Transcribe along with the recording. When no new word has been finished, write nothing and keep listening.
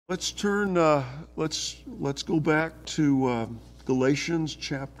Let's turn. Let's go back to Galatians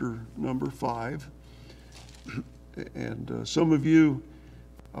chapter number 5, and some of you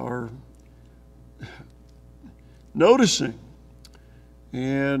are noticing,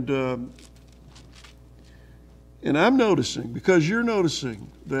 and I'm noticing because you're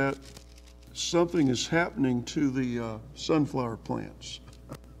noticing that something is happening to the sunflower plants.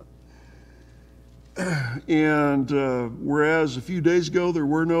 And whereas a few days ago there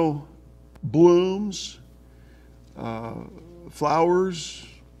were no blooms, flowers,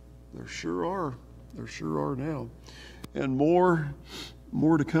 there sure are. There sure are now, and more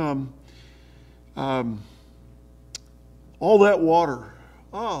to come. All that water.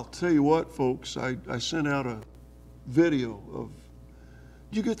 I'll tell you what, folks. I sent out a video of.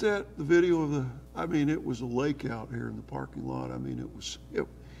 Did you get that? The video of the. I mean, it was a lake out here in the parking lot. I mean, it was.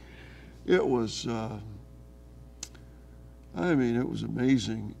 It was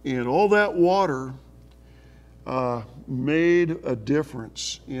amazing. And all that water made a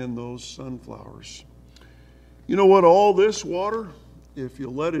difference in those sunflowers. You know what? All this water, if you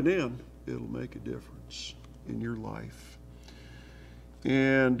let it in, it'll make a difference in your life.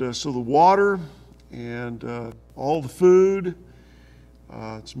 And so the water and all the food,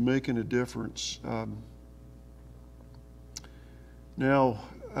 it's making a difference. Now,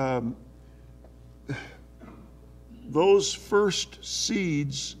 those first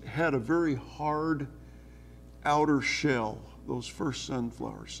seeds had a very hard outer shell, those first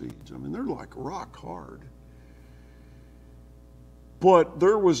sunflower seeds. I mean, they're like rock hard. But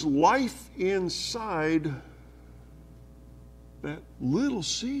there was life inside that little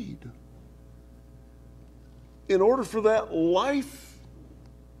seed. In order for that life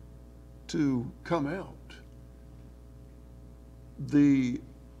to come out, the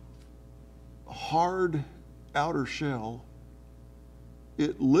hard outer shell,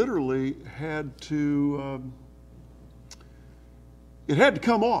 it literally had to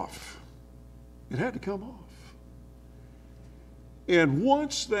come off. It had to come off. And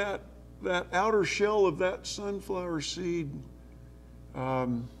once that outer shell of that sunflower seed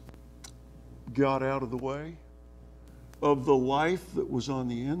got out of the way of the life that was on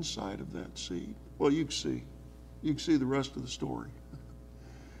the inside of that seed, well, you can see the rest of the story.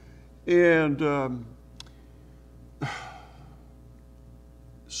 And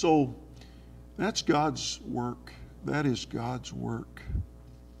so that's God's work. That is God's work.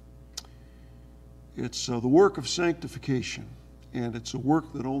 It's the work of sanctification, and it's a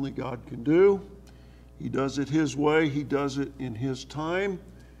work that only God can do. He does it His way. He does it in His time,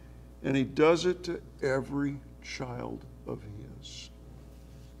 and He does it to every child of His.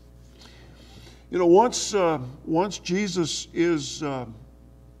 You know, once Jesus is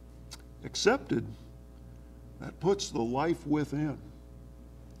accepted, that puts the life within.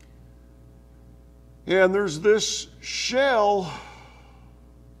 And there's this shell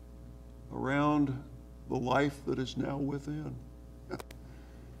around the life that is now within.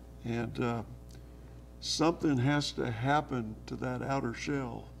 And something has to happen to that outer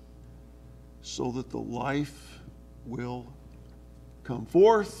shell so that the life will come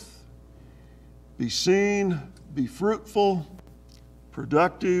forth, be seen, be fruitful,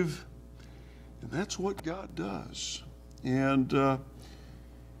 productive. And that's what God does. And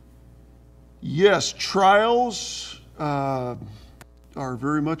yes, trials are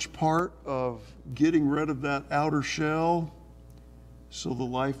very much part of getting rid of that outer shell so the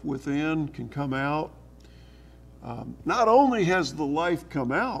life within can come out. Not only has the life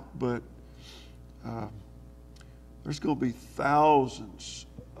come out, but there's going to be thousands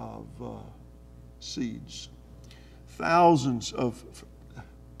of seeds, thousands of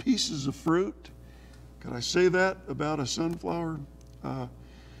pieces of fruit. Could I say that about a sunflower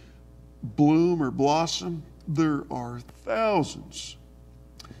bloom or blossom? There are thousands.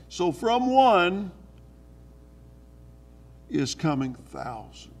 So from one is coming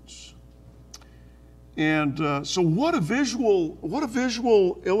thousands. And so what a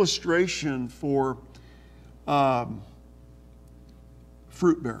visual illustration for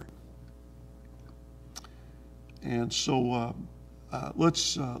fruit bearing. And so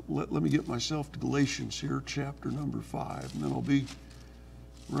let me get myself to Galatians here, chapter number 5, and then I'll be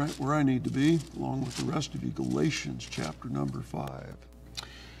right where I need to be, along with the rest of you. Galatians chapter number 5.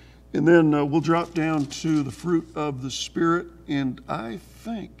 And then we'll drop down to the fruit of the Spirit, and I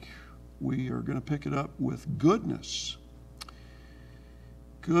think we are going to pick it up with goodness.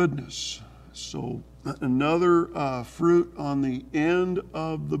 Goodness. So another fruit on the end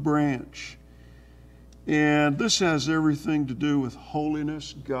of the branch. And this has everything to do with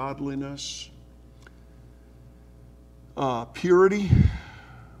holiness, godliness, purity,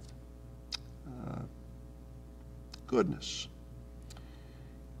 goodness.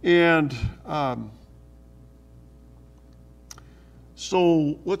 And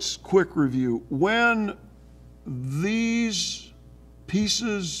so let's quick review. When these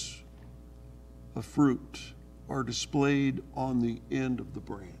pieces of fruit are displayed on the end of the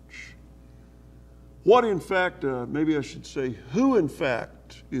branch, what in fact, maybe I should say, who in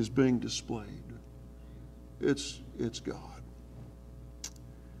fact is being displayed? It's God.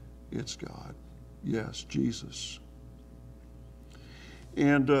 It's God. Yes, Jesus.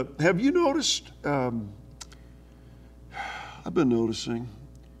 And have you noticed, I've been noticing,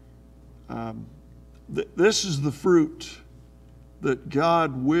 this is the fruit that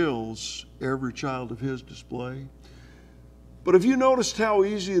God wills every child of His display. But have you noticed how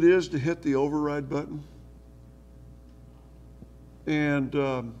easy it is to hit the override button? And,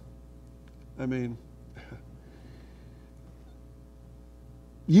 I mean,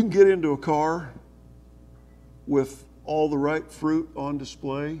 you can get into a car with all the right fruit on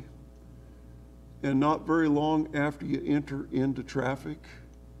display, and not very long after you enter into traffic,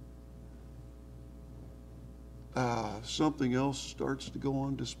 something else starts to go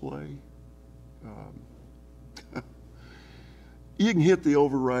on display. You can hit the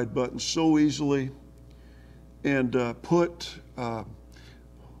override button so easily and put,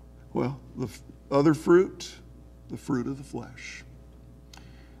 well, the other fruit, the fruit of the flesh.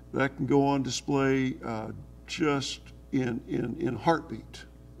 That can go on display just in heartbeat,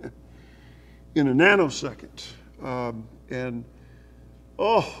 in a nanosecond. And,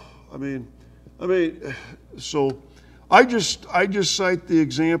 so I just cite the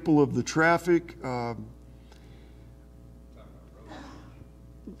example of the traffic.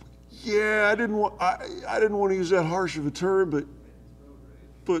 Yeah, I didn't want to use that harsh of a term,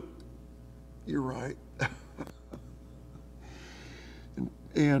 but you're right.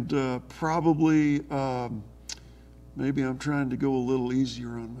 and probably maybe I'm trying to go a little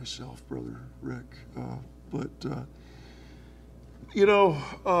easier on myself, Brother Rick.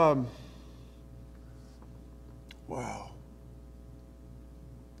 Wow.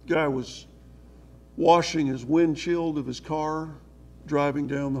 Guy was washing his windshield of his car, driving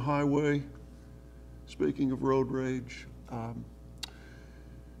down the highway. Speaking of road rage.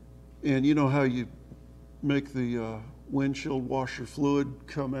 And you know how you make the windshield washer fluid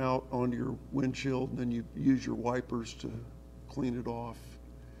come out onto your windshield, and then you use your wipers to clean it off.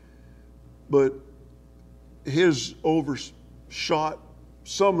 But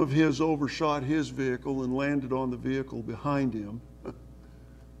some of his overshot his vehicle and landed on the vehicle behind him.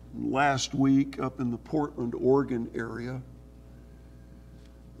 Last week up in the Portland, Oregon area,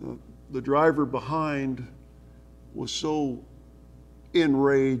 the driver behind was so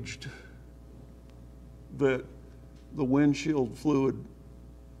enraged that the windshield fluid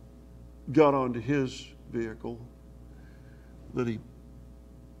got onto his vehicle that he,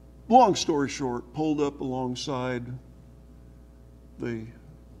 long story short, pulled up alongside the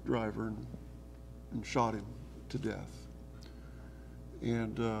driver and shot him to death.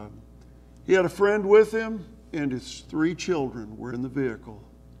 And he had a friend with him, and his 3 children were in the vehicle.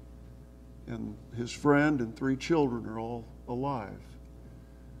 And his friend and 3 children are all alive.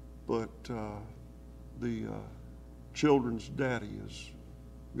 But the children's daddy has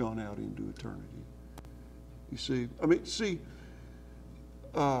gone out into eternity. You see, it's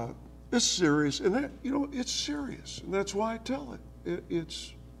serious, and it's serious, and that's why I tell it.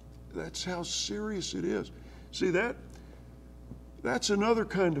 That's how serious it is. See, that's another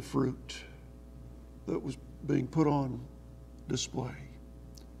kind of fruit that was being put on display,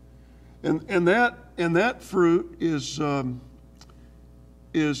 and that fruit is found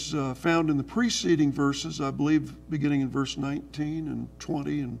in the preceding verses, I believe, beginning in verse 19 and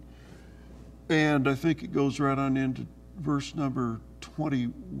 20, and I think it goes right on into verse number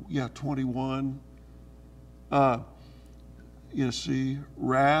 21. You see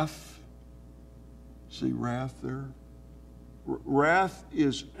wrath. See wrath there? Wrath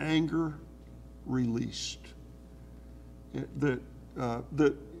is anger released. That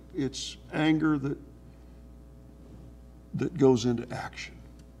it's anger that goes into action.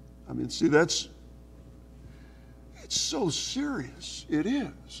 See, it's so serious. It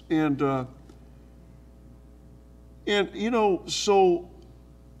is.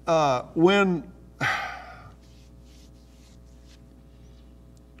 When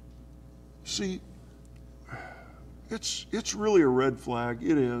see, it's really a red flag.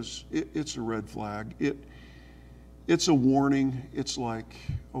 It is. It's a red flag. It's a warning. It's like,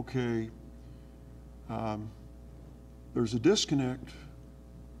 okay, there's a disconnect.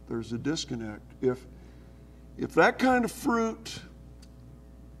 There's a disconnect. If that kind of fruit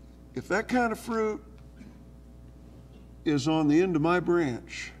is on the end of my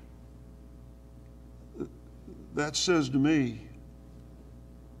branch, that says to me,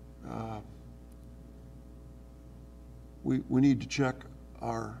 we need to check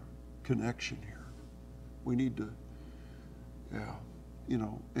our connection here. We need to,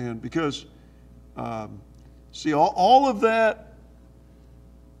 and because, see, all of that,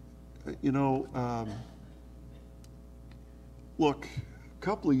 look, a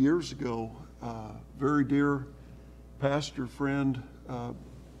couple of years ago, very dear pastor friend, I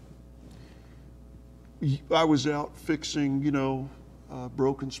was out fixing, a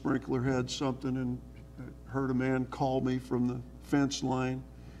broken sprinkler head, something, and heard a man call me from the fence line.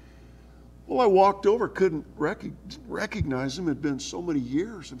 Well, I walked over, couldn't recognize him. It had been so many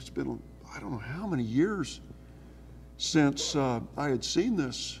years. It's been, I don't know how many years since I had seen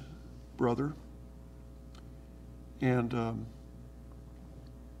this brother. And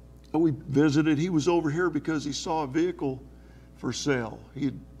we visited. He was over here because he saw a vehicle for sale.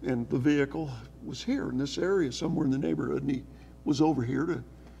 And the vehicle was here in this area, somewhere in the neighborhood, and he was over here to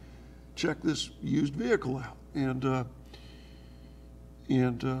check this used vehicle out. And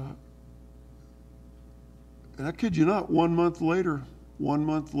I kid you not, 1 month later,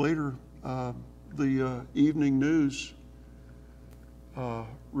 the evening news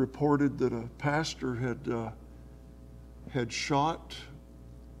reported that a pastor had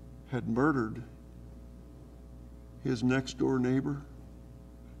murdered his next door neighbor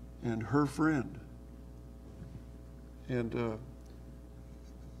and her friend. And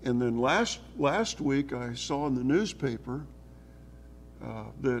then last week I saw in the newspaper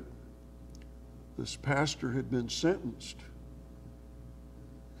that this pastor had been sentenced,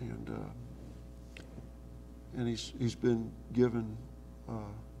 and he's been given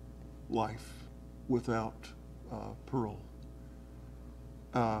life without parole.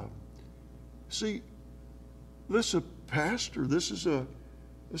 See, this is a pastor. This is a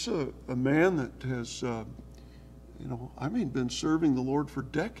man that has, been serving the Lord for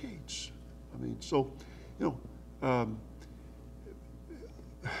decades.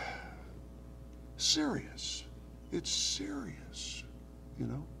 Serious. It's serious,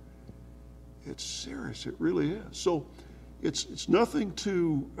 It's serious. It really is. So it's nothing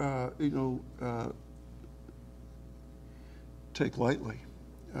to, take lightly.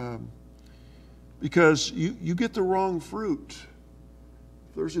 Because you get the wrong fruit.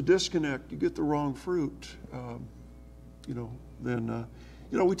 If there's a disconnect, you get the wrong fruit. Then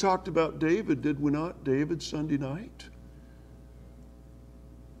we talked about David, did we not? David Sunday night.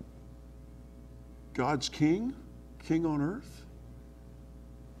 God's king on earth.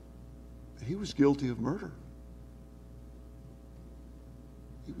 He was guilty of murder.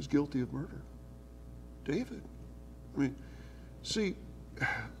 He was guilty of murder. David. See,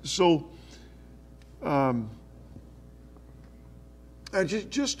 so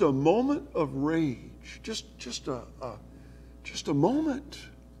just a moment of rage, just a moment,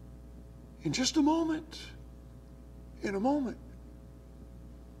 in a moment,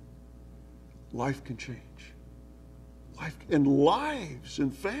 life can change. Lives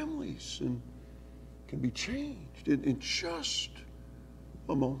and families can be changed in just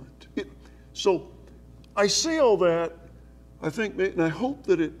a moment. So I say all that, I think, and I hope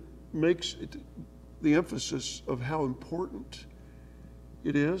that it makes the emphasis of how important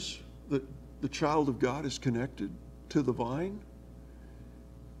it is that the child of God is connected to the vine.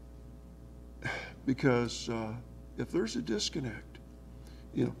 Because if there's a disconnect,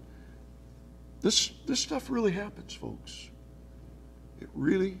 this stuff really happens, folks. It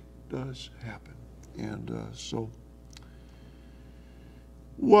really does happen. And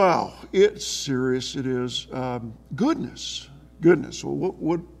wow, it's serious. It is. Goodness. Well,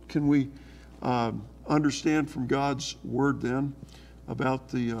 what can we understand from God's word then about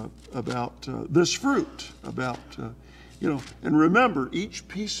this fruit? And remember, each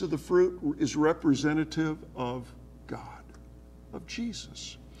piece of the fruit is representative of God, of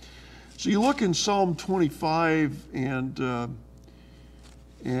Jesus. So you look in Psalm 25 and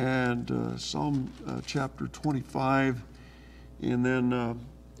Psalm chapter 25, and then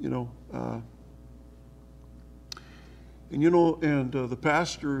the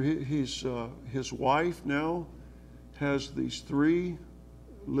pastor, his wife now has these three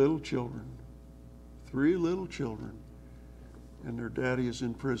little children, and their daddy is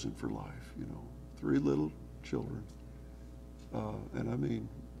in prison for life. 3 little children, and I mean,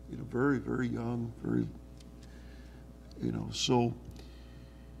 very, very young, very, so,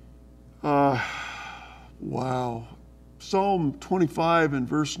 wow. Psalm 25 and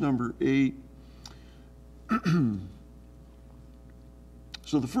verse number 8.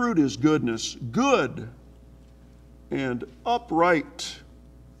 So the fruit is goodness. Good and upright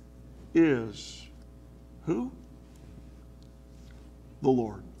is who? The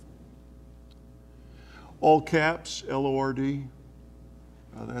Lord. All caps, Lord.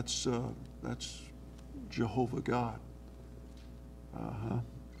 That's Jehovah God.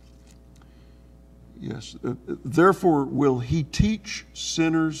 Yes. Therefore will he teach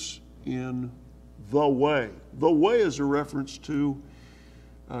sinners in the way. The way is a reference to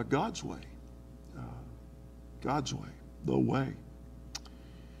God's way. God's way. The way.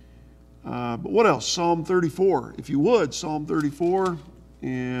 But what else? Psalm 34. If you would, Psalm 34.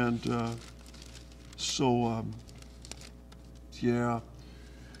 And yeah.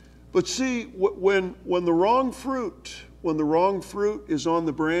 But see, when the wrong fruit is on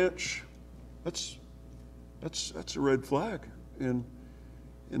the branch, that's a red flag, and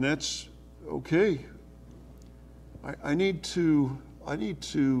that's okay. I need to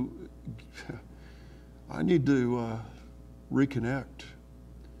reconnect.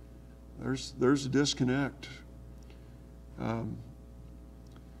 There's a disconnect, and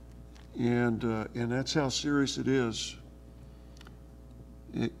that's how serious it is.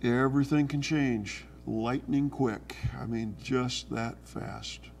 Everything can change lightning quick. I mean, just that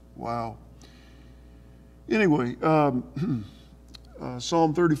fast. Wow. Anyway, Psalm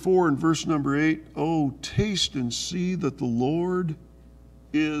 34 and verse number 8. Oh, taste and see that the Lord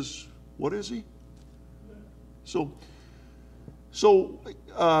is, what is he? So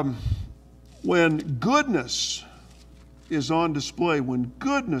when goodness is on display,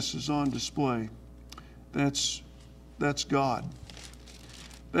 that's God.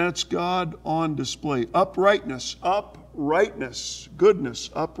 That's God on display. Uprightness, goodness,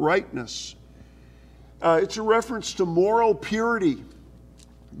 uprightness. It's a reference to moral purity,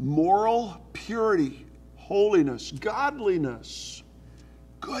 holiness, godliness,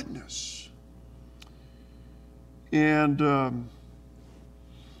 goodness. And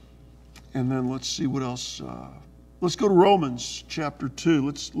then let's see what else. Let's go to Romans chapter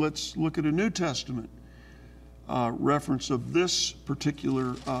 2. Let's look at a New Testament reference of this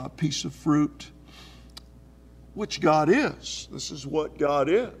particular piece of fruit, which God is. This is what God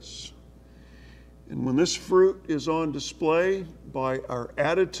is. And when this fruit is on display by our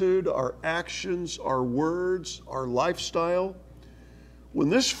attitude, our actions, our words, our lifestyle, when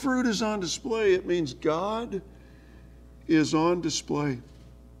this fruit is on display, it means God is on display.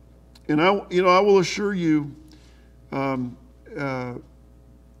 And I will assure you,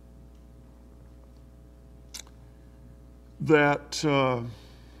 that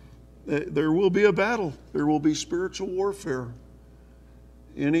there will be a battle. There will be spiritual warfare.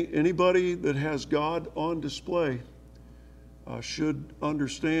 Anybody that has God on display should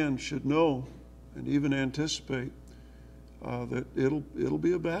understand, should know, and even anticipate that it'll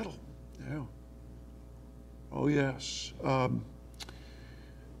be a battle. Yeah. Oh yes.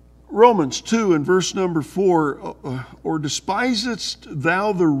 Romans 2 and verse number 4. Or despisest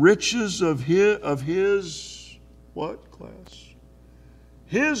thou the riches of his what class?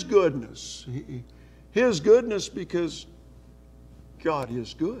 His goodness. His goodness, because God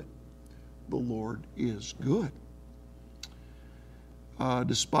is good. The Lord is good.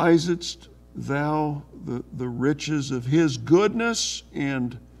 Despisest thou the riches of his goodness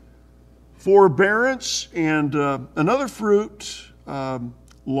and forbearance, and another fruit,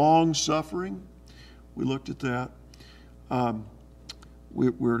 long suffering. We looked at that. We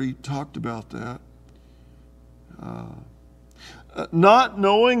already talked about that. Not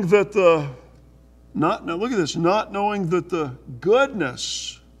knowing that not knowing that the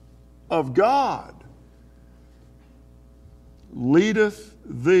goodness of God leadeth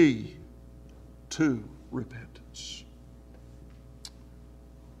thee to repentance.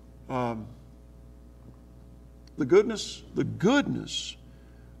 The goodness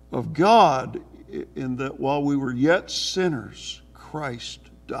of God, in that while we were yet sinners, Christ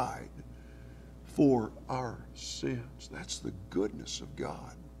died for our sins. That's the goodness of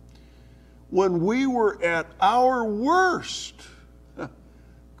God. When we were at our worst,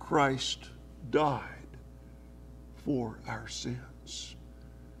 Christ died for our sins.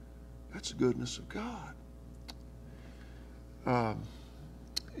 That's the goodness of God.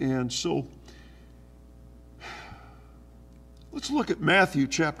 And so, let's look at Matthew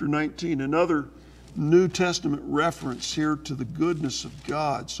chapter 19, another New Testament reference here to the goodness of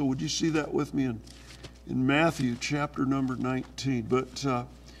God. So would you see that with me in Matthew chapter number 19? But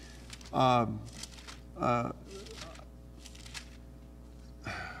I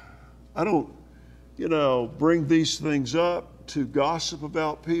don't, bring these things up to gossip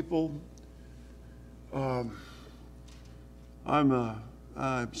about people. I'm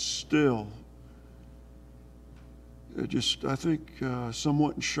still I think,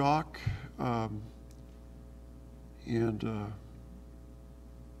 somewhat in shock. And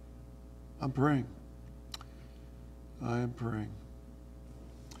I'm praying. I am praying.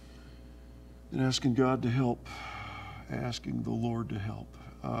 And asking God to help. Asking the Lord to help.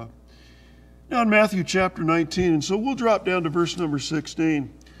 Now in Matthew chapter 19, and so we'll drop down to verse number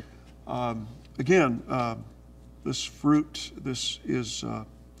 16. Again, this fruit, this is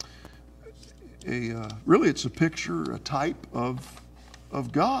really it's a picture, a type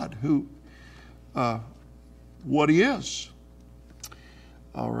of God, who, what He is.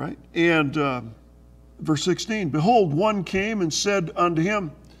 All right. And verse 16, behold, one came and said unto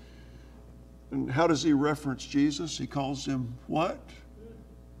him, and how does he reference Jesus? He calls him what?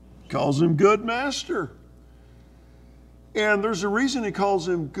 He calls him good master. And there's a reason he calls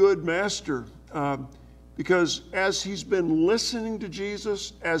him good master. Because as he's been listening to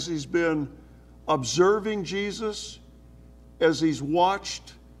Jesus, as he's been observing Jesus, as he's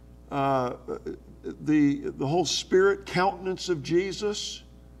watched the whole spirit countenance of Jesus,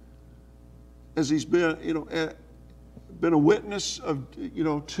 as he's been, been a witness of,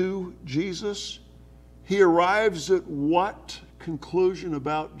 to Jesus, he arrives at what conclusion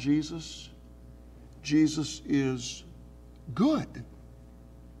about Jesus? Jesus is good.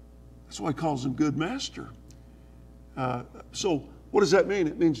 That's why he calls him good master. So what does that mean?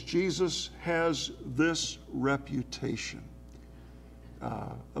 It means Jesus has this reputation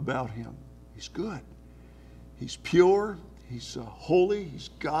about him. He's good. He's pure. He's holy. He's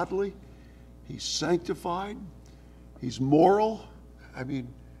godly. He's sanctified. He's moral. I mean,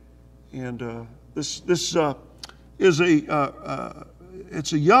 and this is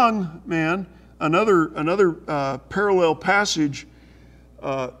it's a young man. Another parallel passage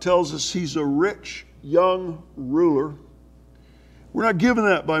tells us he's a rich young ruler. We're not given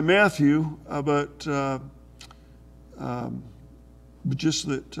that by Matthew, but just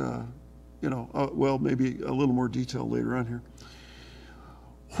that well, maybe a little more detail later on here.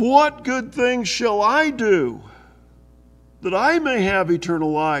 What good things shall I do that I may have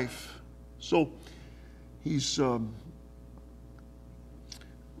eternal life? So he's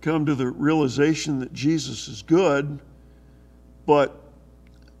come to the realization that Jesus is good, but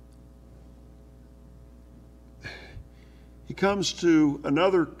he comes to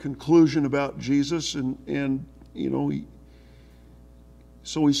another conclusion about Jesus, and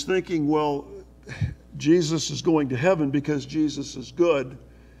so he's thinking, well, Jesus is going to heaven because Jesus is good.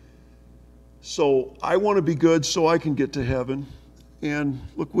 So I want to be good so I can get to heaven. And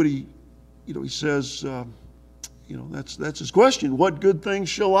look what he says, that's his question. What good things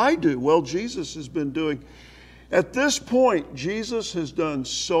shall I do? Well, Jesus has been doing, at this point, Jesus has done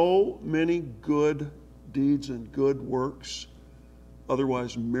so many good deeds and good works,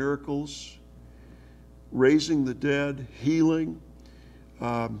 otherwise miracles, raising the dead, healing.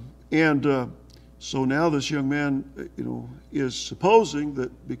 So now this young man, is supposing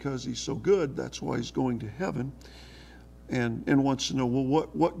that because he's so good, that's why he's going to heaven, and wants to know, well,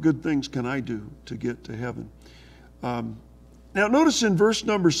 what good things can I do to get to heaven? Now notice in verse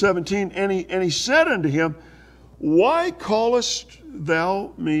number 17, and he said unto him, why callest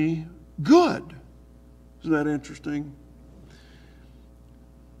thou me good? Isn't that interesting?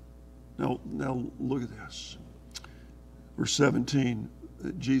 Now look at this. Verse 17,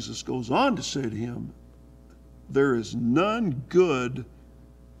 Jesus goes on to say to him, there is none good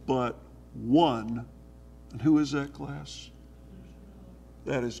but one. And who is that, class?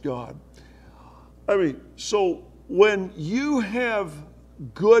 That is God. I mean, so when you have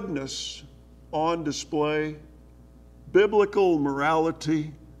goodness on display, biblical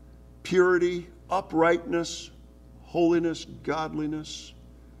morality, purity, uprightness, holiness, godliness,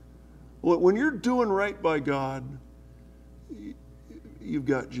 when you're doing right by God, you've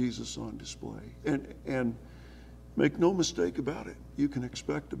got Jesus on display. And make no mistake about it, you can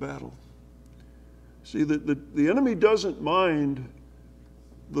expect a battle. See, the enemy doesn't mind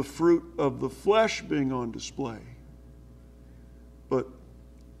the fruit of the flesh being on display. But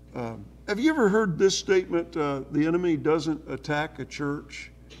have you ever heard this statement, the enemy doesn't attack a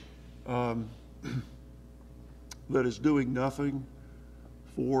church that is doing nothing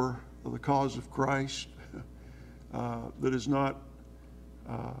for the cause of Christ, that is not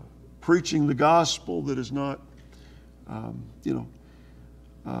preaching the gospel, that is not,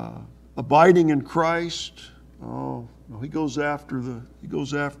 abiding in Christ? Oh, no, he goes after the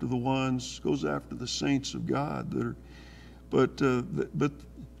saints of God that are. But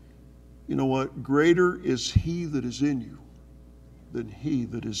you know what? Greater is He that is in you than he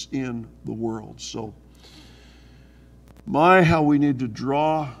that is in the world. So, how we need to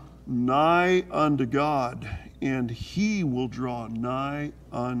draw nigh unto God, and He will draw nigh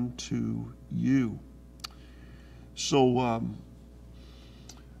unto you. So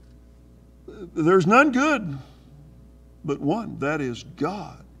there's none good but one, that is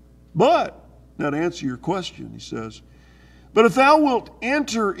God. But, now to answer your question, he says, but if thou wilt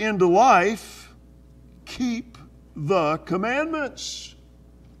enter into life, keep the commandments.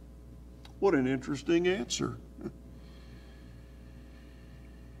 What an interesting answer.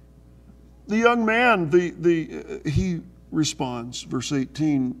 The young man, he responds, verse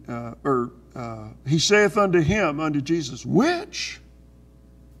 18, he saith unto him, unto Jesus, which?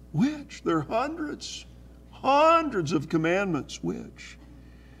 There are hundreds of commandments, which?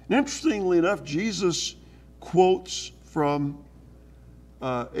 And interestingly enough, Jesus quotes from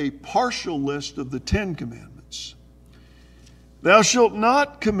a partial list of the 10 Commandments. Thou shalt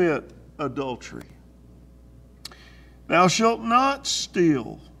not commit adultery. Thou shalt not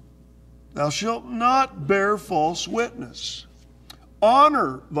steal. Thou shalt not bear false witness.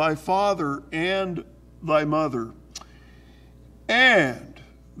 Honor thy father and thy mother. And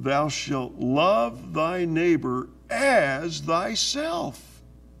thou shalt love thy neighbor as thyself.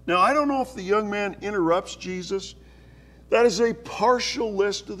 Now, I don't know if the young man interrupts Jesus. That is a partial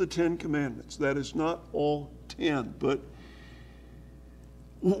list of the 10 Commandments. That is not all 10. But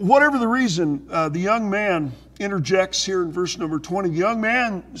whatever the reason, the young man interjects here in verse number 20. The young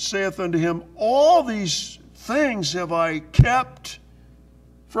man saith unto him, all these things have I kept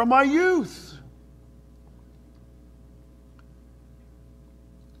from my youth.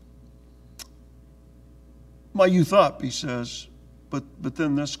 My youth up, he says, but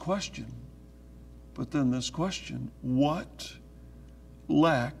then this question. What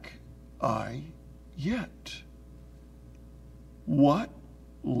lack I yet? What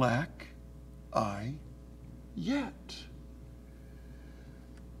lack I yet?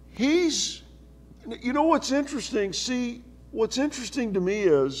 You know what's interesting? See, what's interesting to me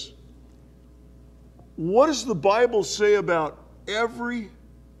is, what does the Bible say about every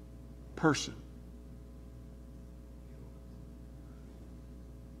person?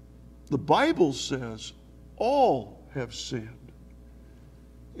 The Bible says all have sinned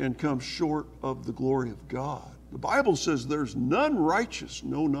and come short of the glory of God. The Bible says there's none righteous,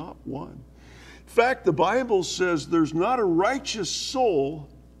 no, not one. In fact, the Bible says there's not a righteous soul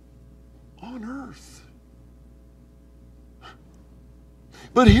on earth.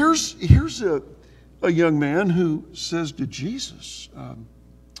 But here's a young man who says to Jesus,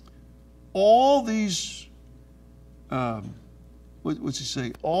 all these, what's he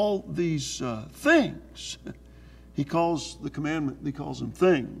say? All these things. He calls the commandment, he calls them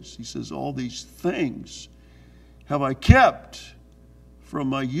things. He says, all these things have I kept from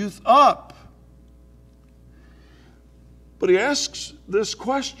my youth up. But he asks this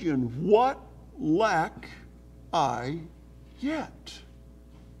question, what lack I yet?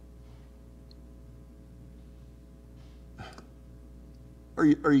 Are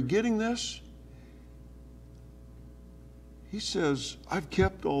you getting this? He says, I've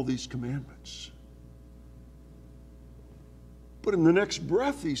kept all these commandments. But in the next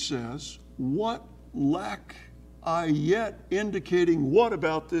breath he says, what lack I yet? Indicating what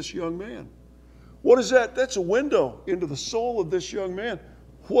about this young man? What is that? That's a window into the soul of this young man.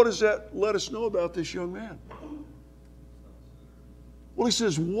 What does that let us know about this young man? Well, he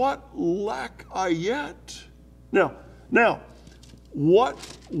says, what lack I yet? Now, what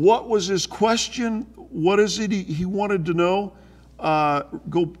was his question? What is it he wanted to know?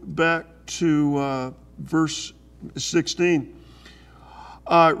 Go back to verse 16.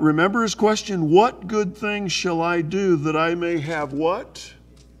 Remember his question, what good thing shall I do that I may have what?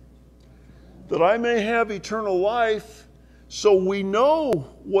 That I may have eternal life. So we know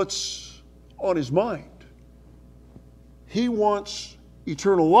what's on his mind. He wants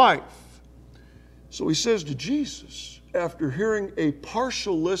eternal life. So he says to Jesus, after hearing a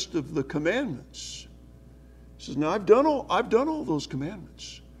partial list of the commandments, he says, now I've done all those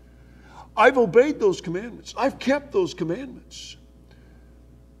commandments. I've obeyed those commandments. I've kept those commandments.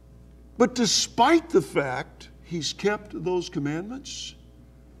 But despite the fact he's kept those commandments,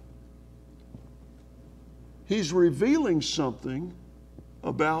 he's revealing something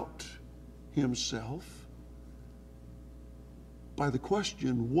about himself by the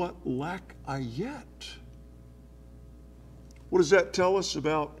question, what lack I yet? What does that tell us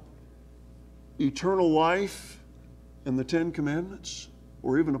about eternal life and the 10 Commandments?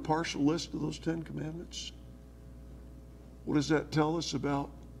 Or even a partial list of those 10 Commandments? What does that tell us about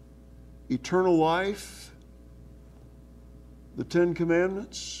eternal life, the 10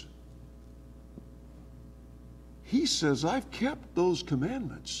 Commandments? He says, I've kept those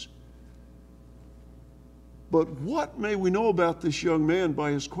commandments. But what may we know about this young man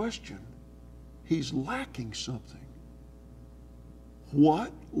by his question? He's lacking something.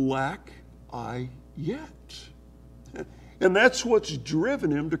 What lack I yet? And that's what's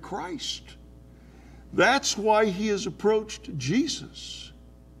driven him to Christ. That's why he has approached Jesus.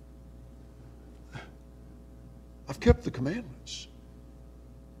 I've kept the commandments,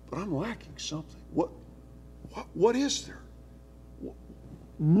 but I'm lacking something. What is there?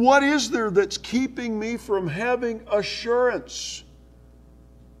 What is there that's keeping me from having assurance?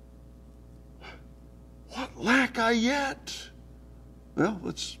 What lack I yet? Well,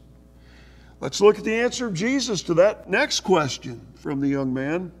 let's look at the answer of Jesus to that next question from the young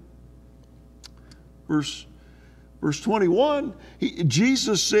man. Verse 21,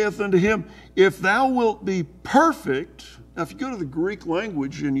 Jesus saith unto him, if thou wilt be perfect. Now, if you go to the Greek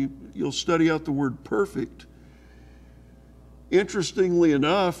language and you'll study out the word perfect, interestingly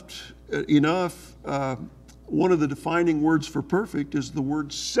enough, one of the defining words for perfect is the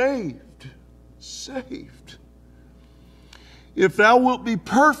word saved. Saved. If thou wilt be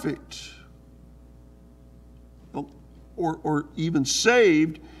perfect, or even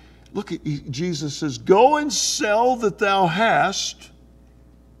saved, look at Jesus says, go and sell that thou hast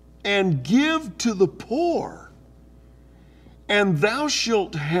and give to the poor, and thou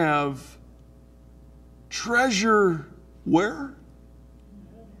shalt have treasure where?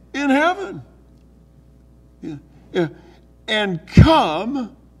 In heaven. Yeah. And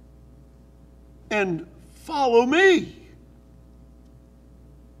come and follow me.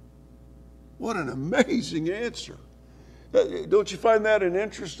 What an amazing answer. Don't you find that an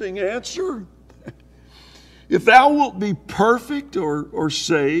interesting answer? If thou wilt be perfect or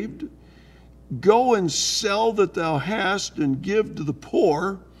saved, go and sell that thou hast and give to the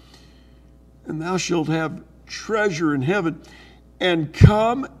poor, and thou shalt have treasure in heaven, and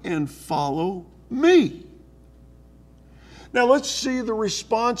come and follow me. Now let's see the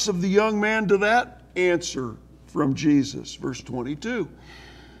response of the young man to that answer from Jesus. Verse 22.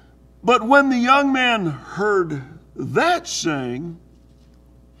 But when the young man heard that saying,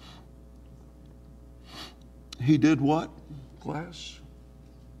 he did what, class?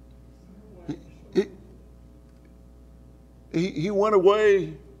 He went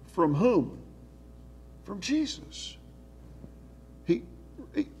away from whom? From Jesus. He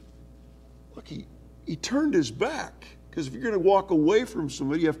turned his back. Because if you're going to walk away from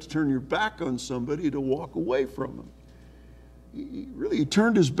somebody, you have to turn your back on somebody to walk away from them. He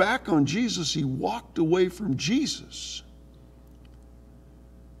turned his back on Jesus. He walked away from Jesus.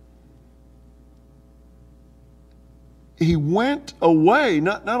 He went away.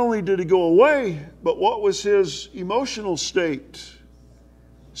 Not only did he go away, but what was his emotional state?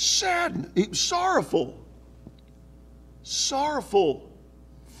 Sad, sorrowful. Sorrowful.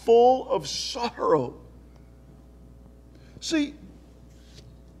 Full of sorrow. See,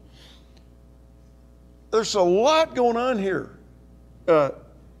 there's a lot going on here.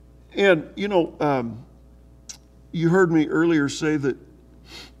 And, you heard me earlier say that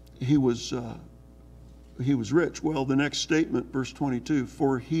he was rich. Well, the next statement, verse 22,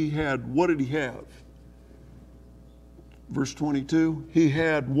 for he had, what did he have? Verse 22, he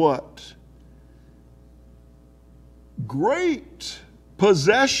had what? Great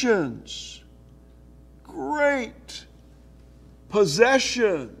possessions. Great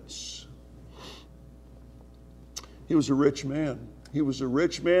possessions. He was a rich man. He was a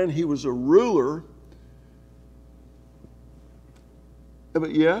rich man. He was a ruler.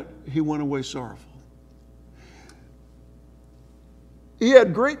 But yet, he went away sorrowful. He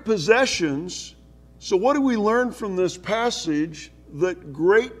had great possessions. So what do we learn from this passage that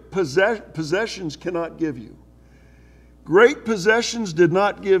great possessions cannot give you? Great possessions did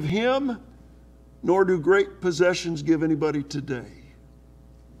not give him, nor do great possessions give anybody today.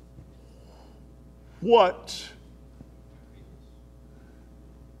 What?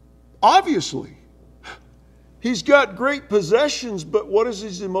 Obviously, he's got great possessions, but what is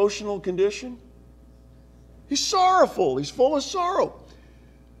his emotional condition? He's sorrowful. He's full of sorrow.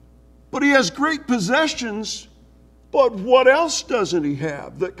 But he has great possessions, but what else doesn't he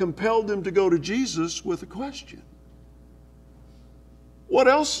have that compelled him to go to Jesus with a question? What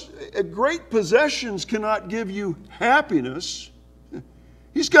else? Great possessions cannot give you happiness.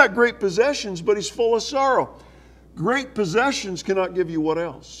 He's got great possessions, but he's full of sorrow. Great possessions cannot give you what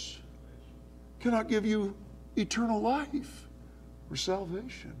else? Cannot give you eternal life or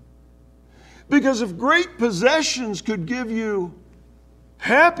salvation. Because if great possessions could give you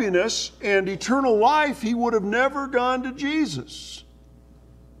happiness and eternal life, he would have never gone to Jesus.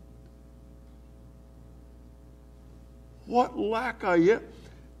 What lack I yet?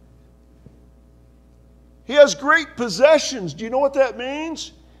 He has great possessions. Do you know what that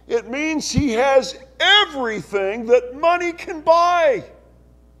means? It means he has everything that money can buy.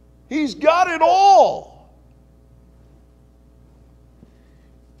 He's got it all.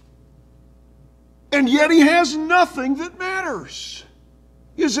 And yet he has nothing that matters.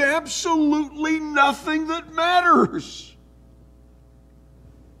 He has absolutely nothing that matters.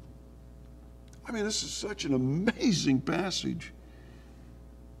 I mean, this is such an amazing passage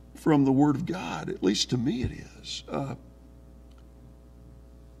from the Word of God. At least to me it is.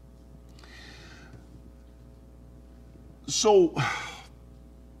 So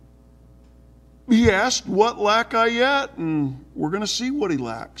he asked, "What lack I yet?" And we're going to see what he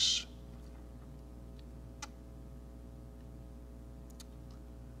lacks.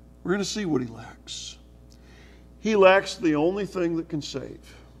 We're going to see what he lacks. He lacks the only thing that can save.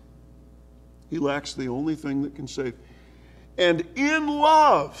 He lacks the only thing that can save. And in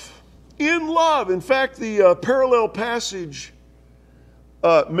love, in fact, the parallel passage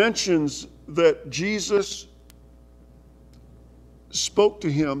mentions that Jesus spoke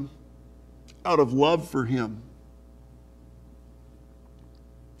to him out of love for him.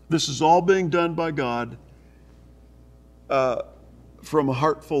 This is all being done by God from a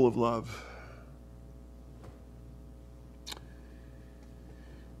heart full of love.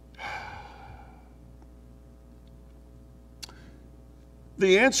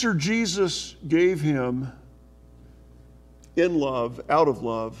 The answer Jesus gave him in love, out of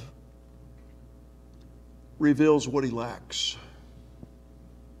love, reveals what he lacks.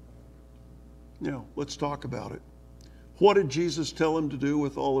 Now, let's talk about it. What did Jesus tell him to do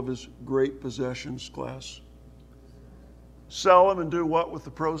with all of his great possessions, class? Sell them and do what with the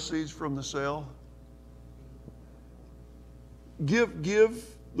proceeds from the sale? Give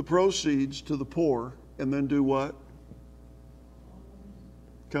the proceeds to the poor, and then do what?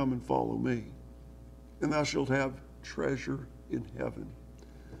 Come and follow me, and thou shalt have treasure in heaven.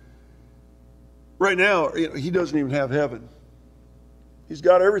 Right now, he doesn't even have heaven. He's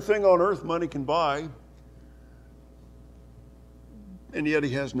got everything on earth money can buy, and yet he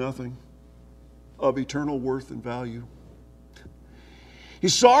has nothing of eternal worth and value.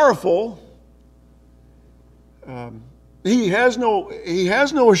 He's sorrowful. He has no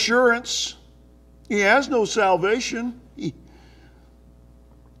assurance. He has no salvation.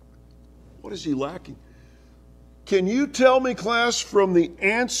 What is he lacking? Can you tell me, class, from the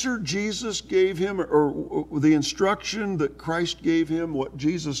answer Jesus gave him, or the instruction that Christ gave him, what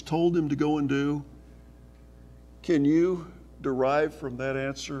Jesus told him to go and do? Can you derive from that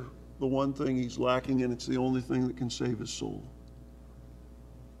answer the one thing he's lacking, and it's the only thing that can save his soul?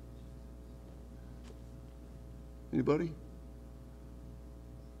 Anybody?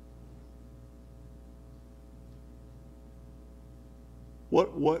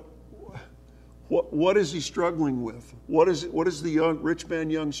 What is he struggling with? What is the young rich man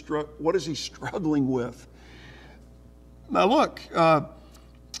what is he struggling with? Now look,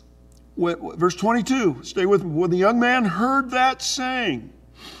 verse 22. Stay with me. When the young man heard that saying,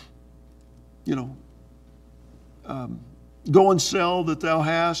 go and sell that thou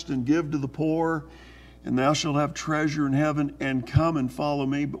hast and give to the poor, and thou shalt have treasure in heaven, and come and follow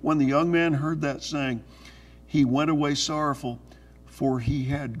me. But when the young man heard that saying, he went away sorrowful, for he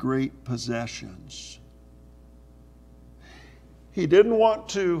had great possessions. He didn't want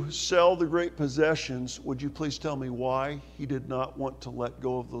to sell the great possessions. Would you please tell me why he did not want to let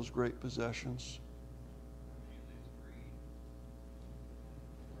go of those great possessions?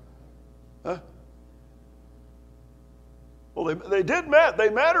 Huh? Well, they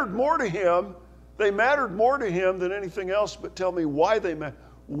mattered more to him. They mattered more to him than anything else. But tell me why they mattered.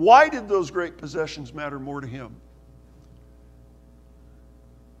 Why did those great possessions matter more to him?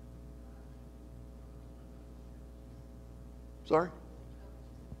 Sorry?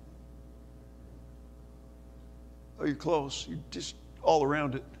 Oh, you're close. You're just all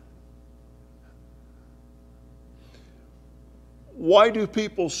around it. Why do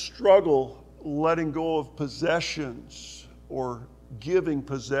people struggle letting go of possessions or giving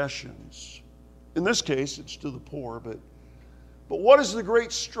possessions? In this case, it's to the poor, but what is the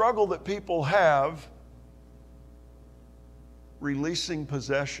great struggle that people have releasing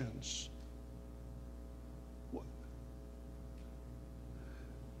possessions?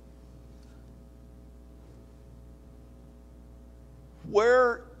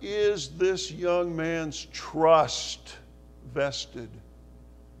 Where is this young man's trust vested?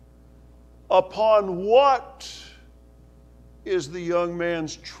 Upon what is the young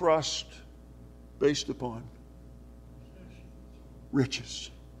man's trust based upon? Riches.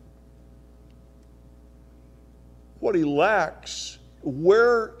 What he lacks,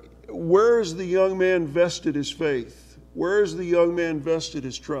 where where has the young man vested his faith? Where has the young man vested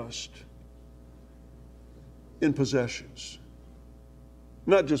his trust? In possessions.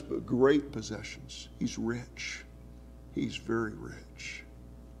 Not just great possessions. He's rich. He's very rich.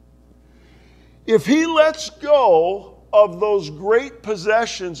 If he lets go of those great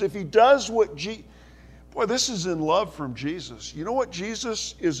possessions, if he does what boy, this is in love from Jesus. You know what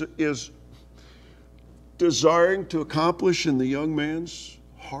Jesus is desiring to accomplish in the young man's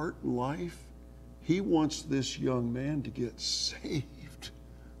heart and life? He wants this young man to get saved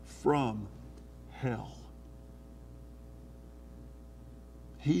from hell.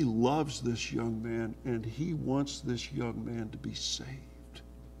 He loves this young man, and he wants this young man to be saved.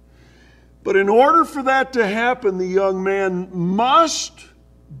 But in order for that to happen, the young man must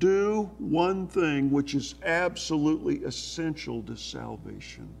do one thing which is absolutely essential to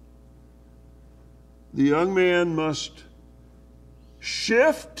salvation. The young man must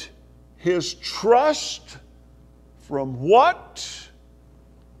shift his trust from what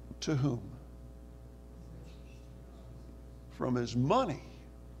to whom? From his money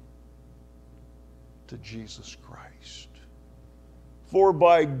to Jesus Christ. For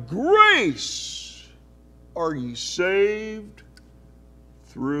by grace are ye saved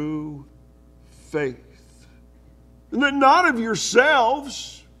through faith. And that not of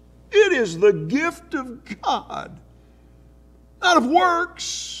yourselves, it is the gift of God, not of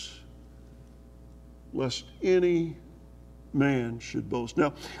works, lest any man should boast.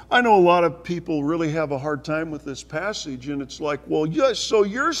 Now, I know a lot of people really have a hard time with this passage, and it's like, well, yes, so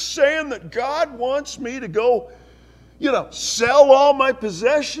you're saying that God wants me to go, sell all my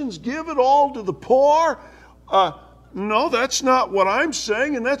possessions, give it all to the poor? No, that's not what I'm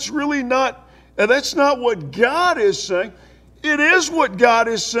saying, and that's not what God is saying. It is what God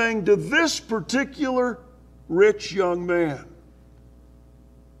is saying to this particular rich young man.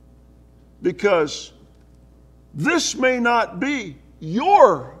 Because this may not be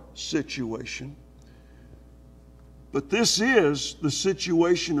your situation, but this is the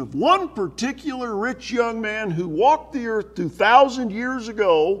situation of one particular rich young man who walked the earth 2,000 years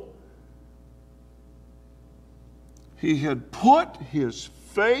ago. He had put his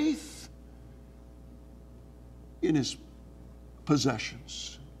faith in his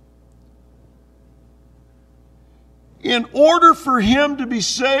possessions. In order for him to be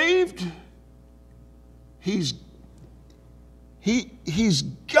saved, he's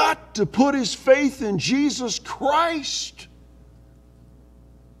got to put his faith in Jesus Christ.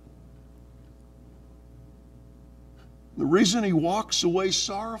 The reason he walks away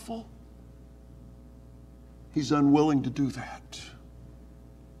sorrowful, he's unwilling to do that.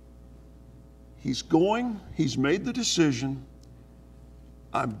 He's made the decision,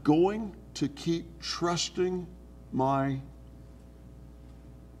 I'm going to keep trusting my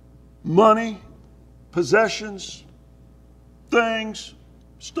money, possessions, things,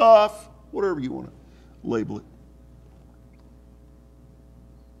 stuff, whatever you want to label it.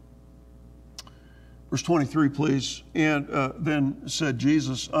 Verse 23, please. And then said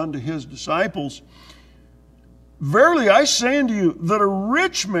Jesus unto his disciples, verily I say unto you that a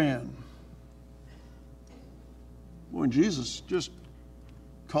rich man, when Jesus just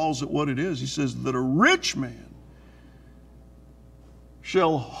calls it what it is, he says that a rich man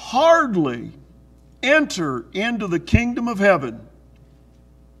shall hardly enter into the kingdom of heaven.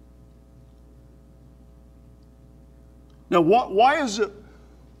 Now, why is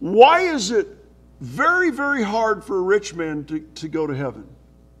it very, very hard for a rich man to go to heaven?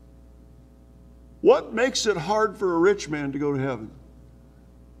 What makes it hard for a rich man to go to heaven?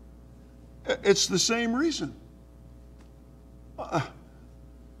 It's the same reason.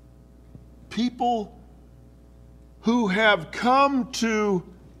 People who have come to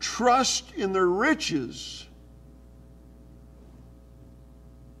trust in their riches,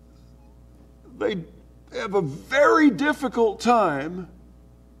 they have a very difficult time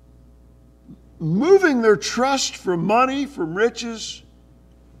moving their trust from money, from riches,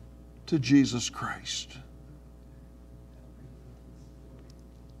 to Jesus Christ.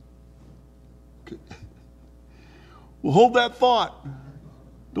 Okay. Well, hold that thought.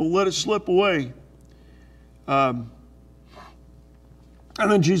 Don't let it slip away. And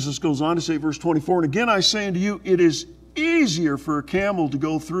then Jesus goes on to say, verse 24, and again I say unto you, it is easier for a camel to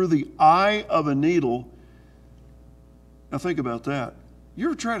go through the eye of a needle. Now think about that. You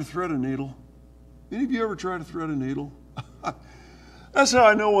ever try to thread a needle? Any of you ever try to thread a needle? That's how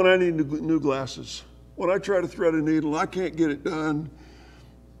I know when I need new glasses. When I try to thread a needle, I can't get it done.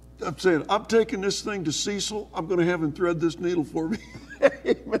 I'm saying, I'm taking this thing to Cecil. I'm going to have him thread this needle for me.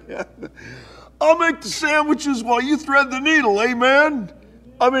 Amen. I'll make the sandwiches while you thread the needle. Amen.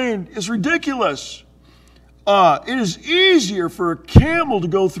 I mean, it's ridiculous. It is easier for a camel to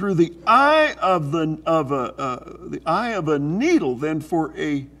go through the eye of a needle than for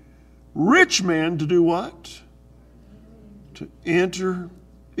a rich man to do what? To enter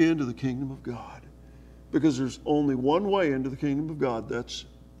into the kingdom of God. Because there's only one way into the kingdom of God. That's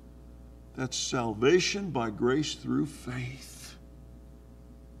salvation by grace through faith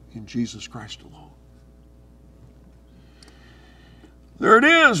in Jesus Christ alone. There it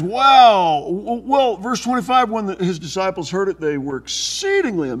is. Wow. Well, verse 25, when his disciples heard it, they were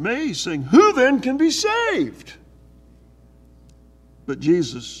exceedingly amazed, saying, "Who then can be saved?" But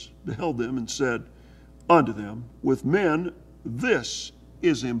Jesus beheld them and said unto them, "With men this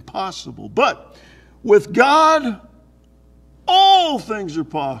is impossible, but with God all things are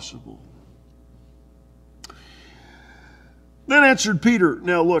possible." Then answered Peter.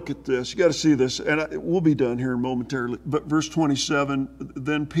 Now look at this. You got to see this, and we'll be done here momentarily. But verse 27,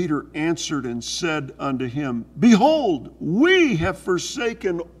 then Peter answered and said unto him, "Behold, we have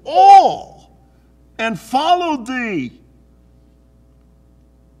forsaken all and followed thee.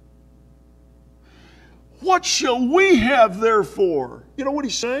 What shall we have therefore?" You know what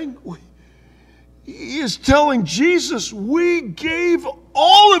he's saying? He is telling Jesus, we gave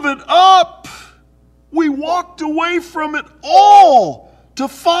all of it up. We walked away from it all to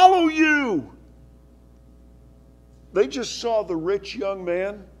follow you. They just saw the rich young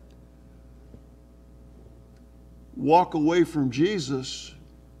man walk away from Jesus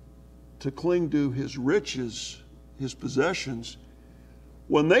to cling to his riches, his possessions.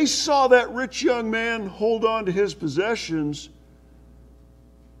 When they saw that rich young man hold on to his possessions,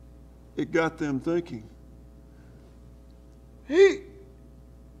 it got them thinking,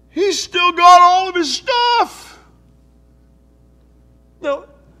 He's still got all of his stuff. Now,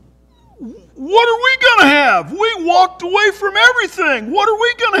 what are we going to have? We walked away from everything. What are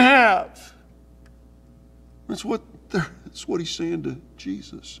we going to have? That's what he's saying to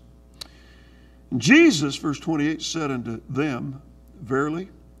Jesus. And Jesus, verse 28, said unto them, "Verily,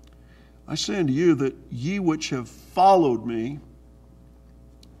 I say unto you that ye which have followed me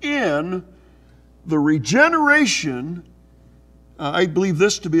in the regeneration," I believe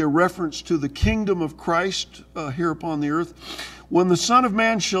this to be a reference to the kingdom of Christ here upon the earth. "When the Son of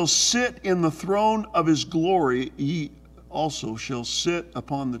Man shall sit in the throne of his glory, ye also shall sit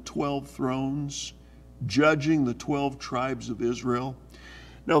upon the 12 thrones, judging the 12 tribes of Israel."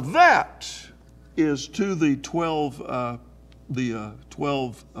 Now that is to the 12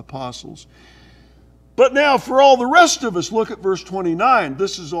 apostles. But now for all the rest of us, look at verse 29.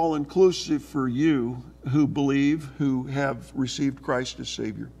 This is all inclusive for you who believe, who have received Christ as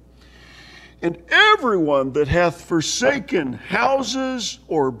Savior. "And everyone that hath forsaken houses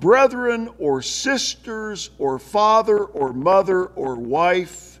or brethren or sisters or father or mother or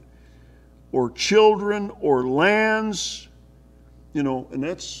wife or children or lands," and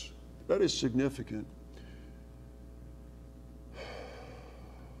that is significant.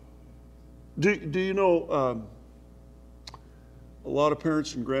 Do you know a lot of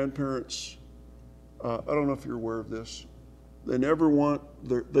parents and grandparents, I don't know if you're aware of this, they never want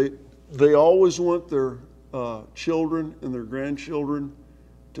they always want their children and their grandchildren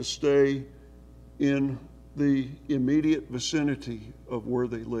to stay in the immediate vicinity of where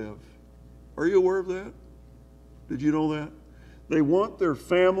they live. Are you aware of that? Did you know that? They want their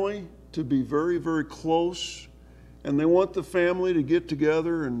family to be very, very close, and they want the family to get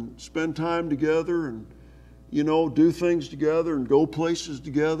together and spend time together and, do things together and go places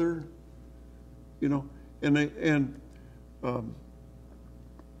together, and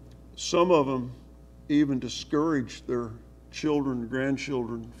some of them even discourage their children and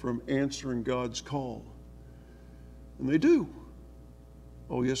grandchildren from answering God's call. And they do.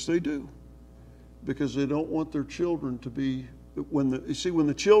 Oh, yes, they do. Because they don't want their children to be, when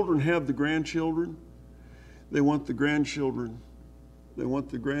the children have the grandchildren, they want the grandchildren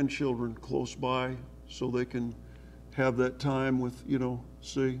close by so they can have that time with,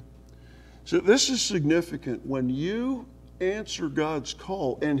 see. So this is significant. When you answer God's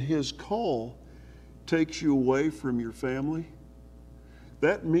call and His call takes you away from your family,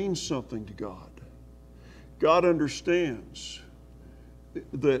 that means something to God. God understands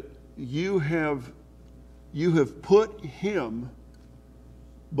that you have put Him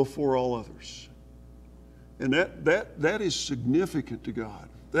before all others. And that is significant to God.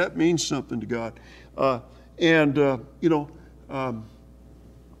 That means something to God. But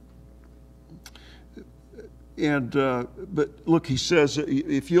look, he says,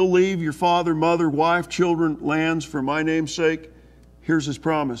 if you'll leave your father, mother, wife, children, lands for my name's sake, here's his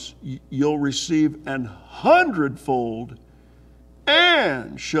promise. You'll receive 100-fold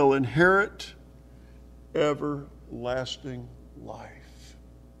and shall inherit everlasting life.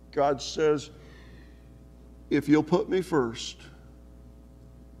 God says, if you'll put me first,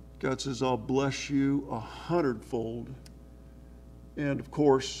 God says, I'll bless you 100-fold. And of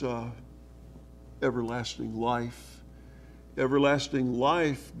course, everlasting life. Everlasting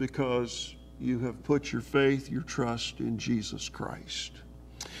life because you have put your faith, your trust in Jesus Christ.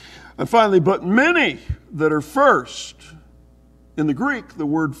 And finally, but many that are first. In the Greek, the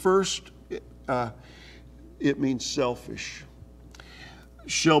word first, it means selfish.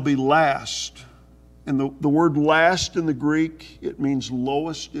 Shall be last. And the word last in the Greek, it means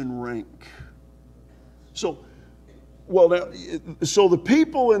lowest in rank. So the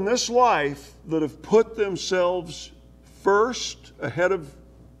people in this life that have put themselves first ahead of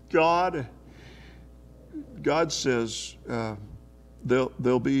God, God says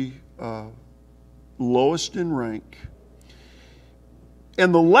they'll be lowest in rank.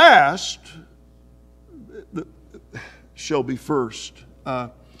 And the last shall be first.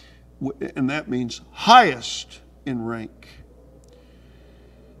 And that means highest in rank.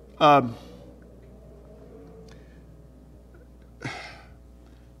 God's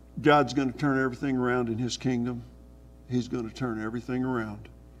going to turn everything around in His kingdom. He's going to turn everything around.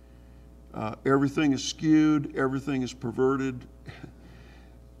 Everything is skewed. Everything is perverted.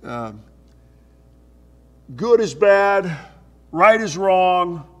 Good is bad. Right is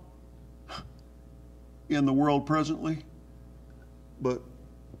wrong in the world presently. But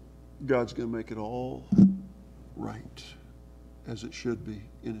God's going to make it all right as it should be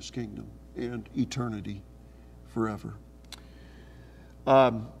in His kingdom and eternity forever.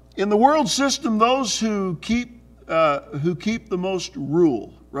 In the world system, those who keep the most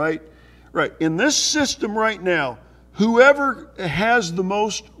rule, right? Right. In this system right now, whoever has the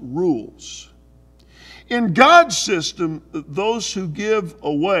most rules. In God's system, those who give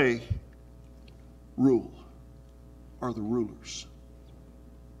away rule are the rulers.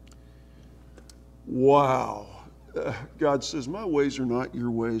 Wow. God says, my ways are not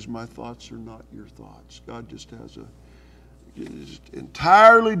your ways, my thoughts are not your thoughts. God just has an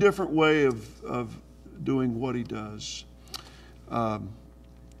entirely different way of doing what He does.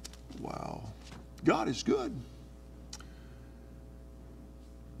 Wow. God is good.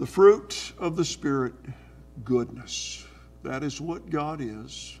 The fruit of the Spirit, goodness. That is what God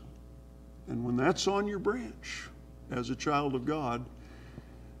is. And when that's on your branch, as a child of God,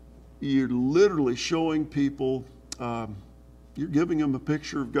 you're literally showing people, you're giving them a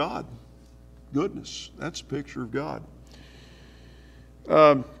picture of God. Goodness, that's a picture of God.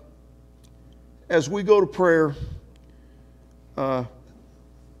 As we go to prayer,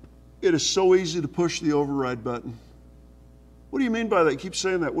 it is so easy to push the override button. What do you mean by that? You keep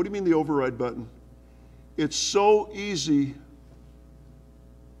saying that. What do you mean the override button? It's so easy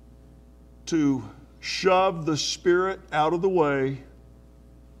to shove the Spirit out of the way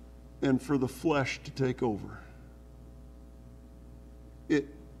and for the flesh to take over.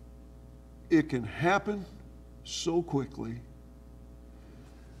 It can happen so quickly.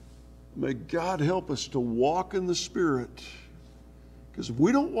 May God help us to walk in the Spirit. Because if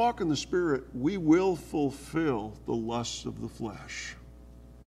we don't walk in the Spirit, we will fulfill the lusts of the flesh.